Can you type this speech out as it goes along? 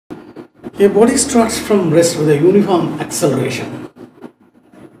A body starts from rest with a uniform acceleration.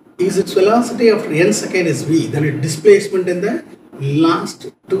 Is its velocity after n seconds is v, then its displacement in the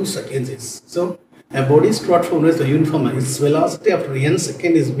last 2 seconds is. So a body starts from rest with a uniform, its velocity after n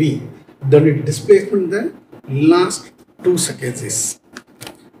seconds is v, then its displacement in the last 2 seconds is.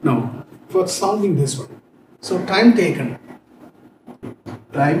 Now for solving this one, so time taken,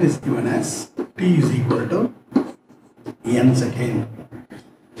 time is given as t is equal to n second,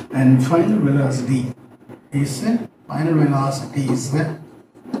 and final velocity is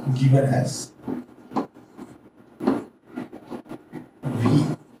given as v.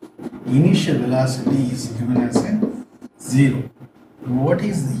 Initial velocity is given as 0. What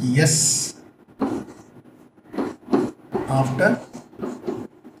is the s after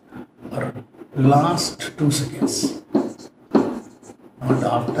last 2 seconds? Not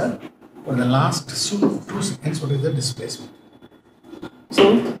after, for the last 2 seconds, what is the displacement?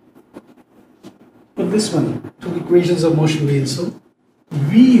 So for this one, two equations of motion we also,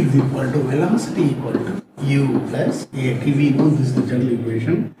 v is equal to velocity equal to u plus at. We know this is the general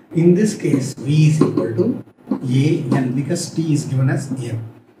equation. In this case, v is equal to a n because t is given as n.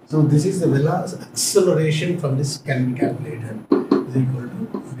 So this is the velocity acceleration from this can be calculated is equal to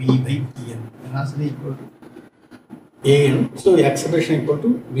v by n. Velocity equal to a n. So the acceleration equal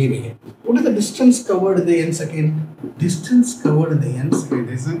to v by n. What is the distance covered in the n second? Distance covered in the n second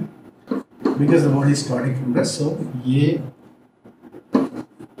is because the body is starting from rest, so a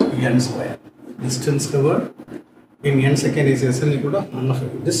n square. Distance covered in n second is SN equal to half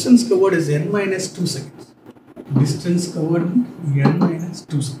n. Distance covered is n minus 2 seconds. Distance covered in n minus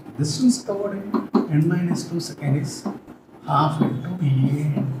 2 seconds. Distance covered in n minus 2 seconds is half into a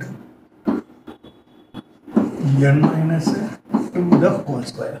into n minus 2 the whole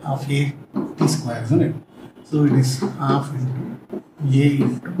square. Half a t square, isn't it? So it is half into a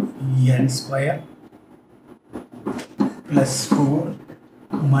into n square plus 4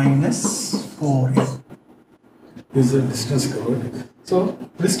 minus 4n. This is the distance covered. So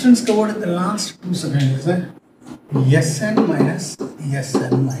distance covered in the last 2 seconds is Sn minus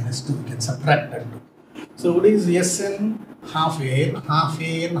 2. We can subtract that. So what is Sn? Half an, half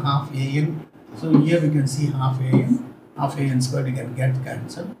an, half an. So here we can see half an squared we can get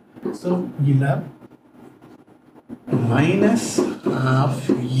cancelled. So we'll have minus half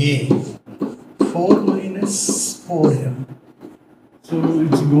a, 4 minus 4n. So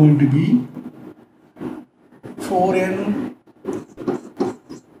it's going to be 4n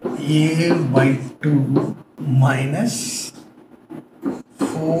a by 2 minus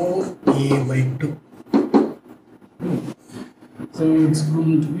 4a by 2. So it's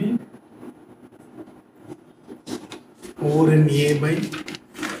going to be 4n a by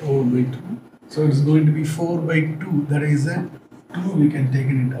 4 by 2. So it's going to be 4 by 2. That is a 2 we can take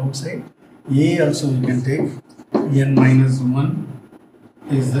it outside. A also we can take n minus 1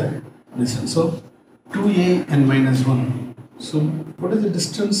 is the distance. So 2a n minus 1. So what is the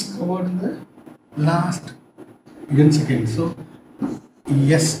distance covered in the last n second? So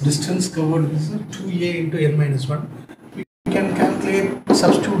yes, distance covered is 2a into n minus 1. We can calculate,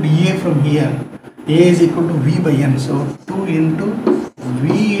 substitute a from here. A is equal to v by n. So 2 into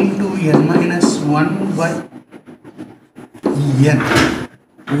v into n minus 1 by n.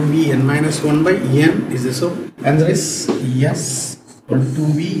 2v n minus 1 by n is this. So answer is yes,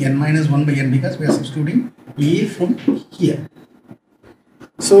 2v n minus 1 by n because we are substituting a from here.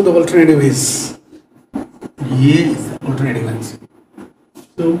 So the alternative is a is the alternative answer.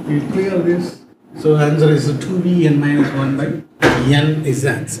 So we clear this. So answer is 2v n minus 1 by n is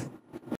the answer.